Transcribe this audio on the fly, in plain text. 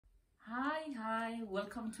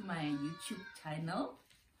welcome to my YouTube channel.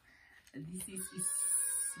 This is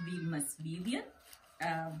Miss Vivian.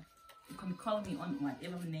 You can call me on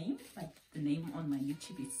whatever name, but the name on my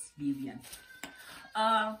YouTube is Vivian.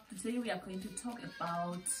 Today we are going to talk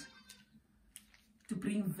about to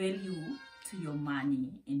bring value to your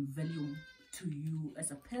money and value to you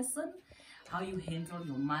as a person, how you handle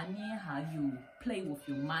your money, how you play with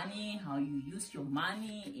your money, how you use your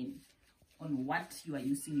money, and on what you are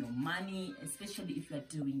using your money, especially if you are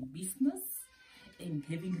doing business, and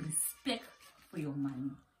having respect for your money.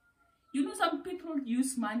 You know, some people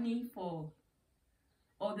use money or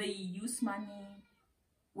they use money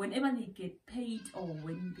whenever they get paid or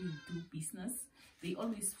when they do business. They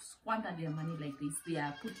always squander their money like this. They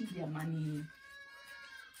are putting their money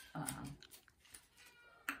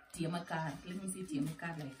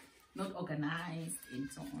like not organized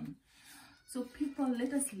and so on. So people,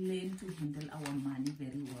 let us learn to handle our money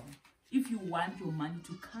very well. If you want your money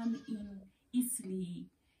to come in easily,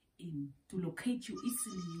 to locate you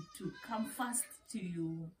easily, to come fast to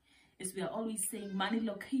you, as we are always saying, money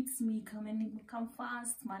locates me, come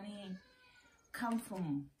fast, money come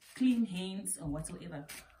from clean hands or whatsoever.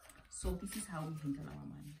 So this is how we handle our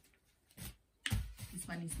money. This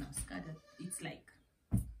money is now scattered. It's like,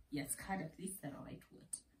 yeah, scattered, this is the right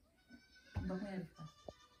word.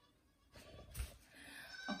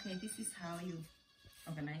 Okay, this is how you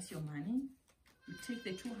organize your money. You take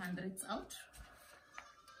the 200s out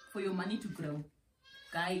for your money to grow.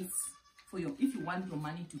 Guys, if you want your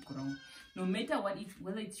money to grow, no matter what,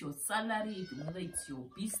 whether it's your salary, whether it's your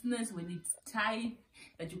business, whether it's tithe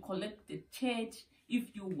that you collect the church,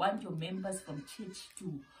 if you want your members from church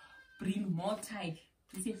to bring more tithe,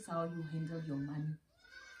 this is how you handle your money.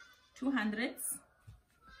 200s,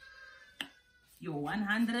 your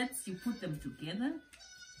 100s, you put them together.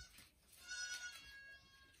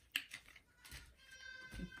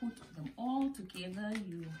 You put them all together.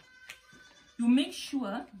 You make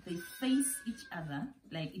sure they face each other,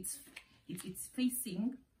 like it's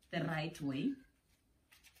facing the right way.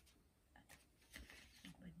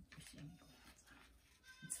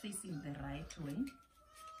 It's facing the right way.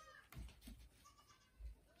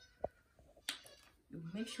 You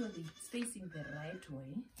make sure that it's facing the right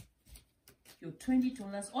way. Your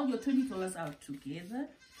 $20, all your $20 are together,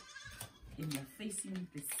 and you're facing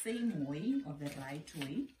the same way or the right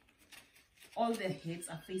way. All the heads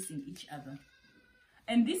are facing each other.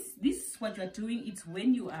 And this is what you are doing. It's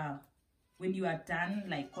when you are done,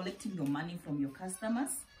 like collecting your money from your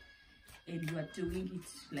customers, and you are doing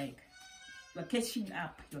it like you're cashing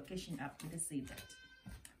up, let us say that.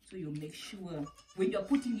 So you make sure when you're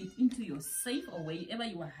putting it into your safe or wherever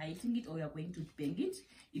you are hiding it or you're going to bank it,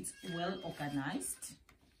 it's well organized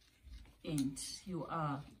and you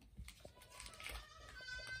are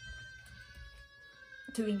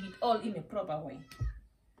doing it all in a proper way.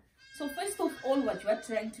 So first of all, what you are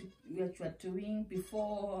doing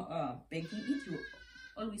before banking it, you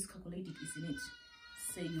always calculate it, isn't it?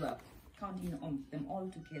 Say you are counting on them all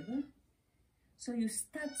together. So you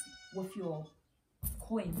start with your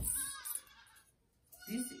coins.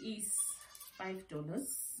 This is $5.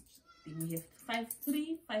 Then we have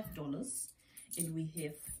three $5, and we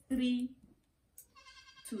have three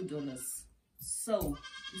 $2. So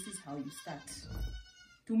this is how you start.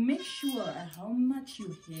 To make sure how much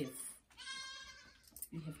you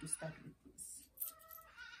have to start with this.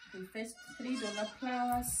 The first $3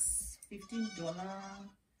 plus $15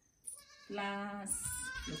 plus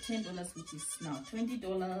your $10, which is now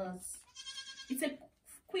 $20. It's a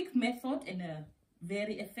quick method and a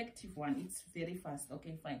very effective one. It's very fast.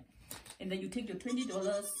 Okay, fine. And then you take your $20.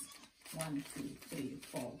 1, 2, 3,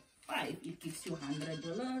 4, 5. It gives you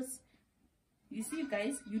 $100. You see,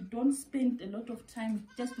 guys, you don't spend a lot of time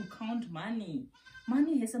just to count money.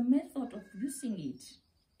 Money has a method of using it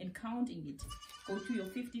and counting it. Go to your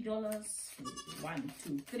 $50. 1,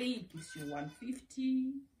 2, 3. It gives you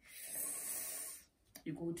 $150.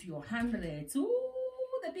 You go to your hundreds. Ooh,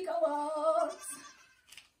 the bigger ones.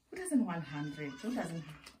 Who doesn't want 100? Who doesn't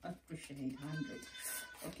appreciate 100?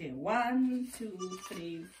 Okay, 1, 2,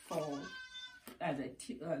 3, 4.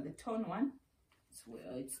 The tone one.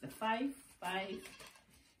 It's the 5, 6,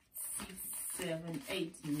 7,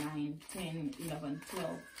 8, 9, 10, 11,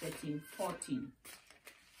 12, 13, 14.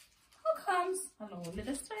 Who comes? Hello, let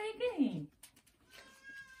us try again.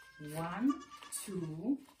 1,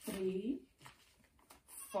 2, 3,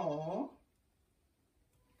 4,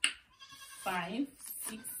 5,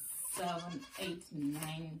 6, 7, 8,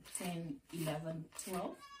 9, 10, 11,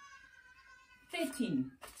 12,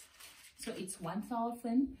 13. So it's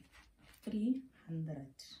 1,300.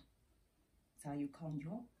 That's how you count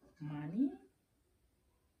your money.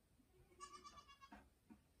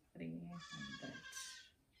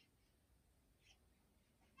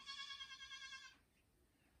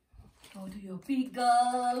 Go to your big girl.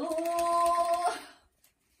 Oh.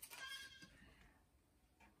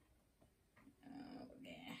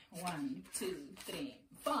 Okay. 1, 2, 3,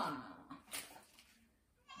 4.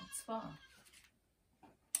 That's 4.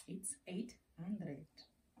 It's 800.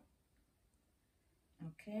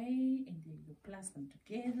 Okay, and then you plus them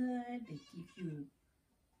together. They give you.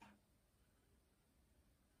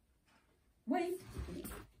 Wait.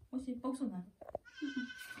 What's your box on that?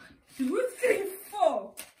 2, 3,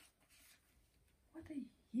 4. What a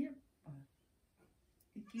year!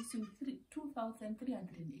 It gives you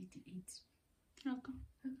 2,388. How come?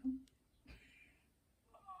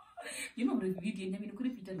 You know, the video, I mean, you could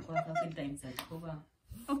repeat it 4,000 times.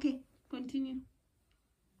 Okay, continue.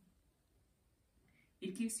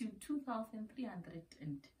 It gives you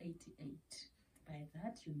 2,388. By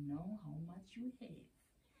that, you know how much you have.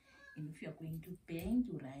 And if you are going to bank,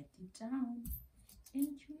 you write it down. And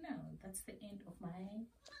you know, that's the end of my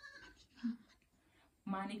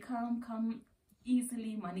money come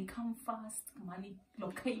easily, money come fast, money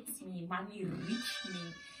locates me, money reach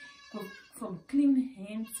me from clean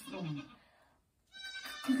hands, from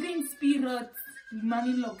clean spirits.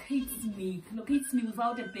 Money locates me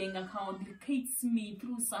without a bank account, locates me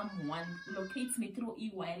through someone, locates me through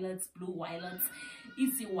e-wallets, blue wallets,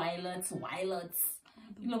 easy wallets,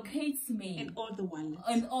 locates me. And all the wallets.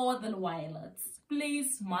 And all the wallets.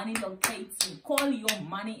 Please, money locates me. Call your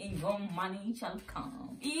money and your money shall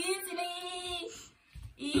come. Easily.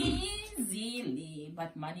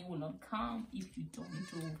 But money will not come if you don't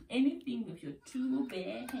do anything with your two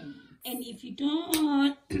bare hands. And if you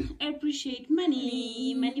don't appreciate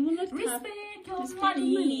money, money will not come. Respect your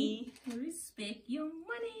money. Respect your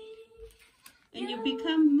money. And you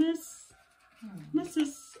become Mrs.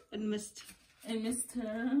 and Mr. And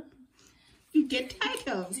Mr. You get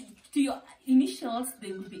titles. To your initials,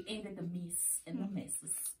 they will be added the Miss and the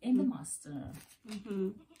Mrs. and the Master.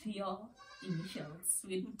 To your initials.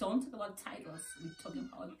 We don't talk about titles, we're talking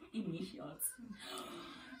about initials.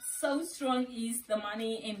 So strong is the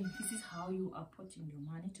money, and this is how you are putting your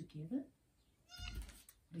money together.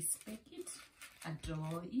 Respect it,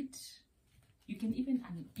 adore it. You can even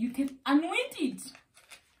anoint it.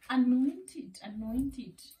 Anoint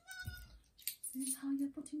it. This is how you're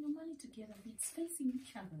putting your money together. It's facing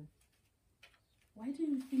each other. Why do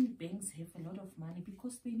you think banks have a lot of money?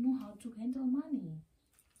 Because they know how to handle money.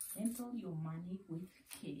 Handle your money with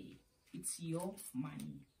care. It's your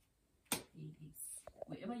money. It is.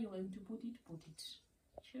 Wherever you're going to put it, put it.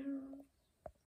 Sure.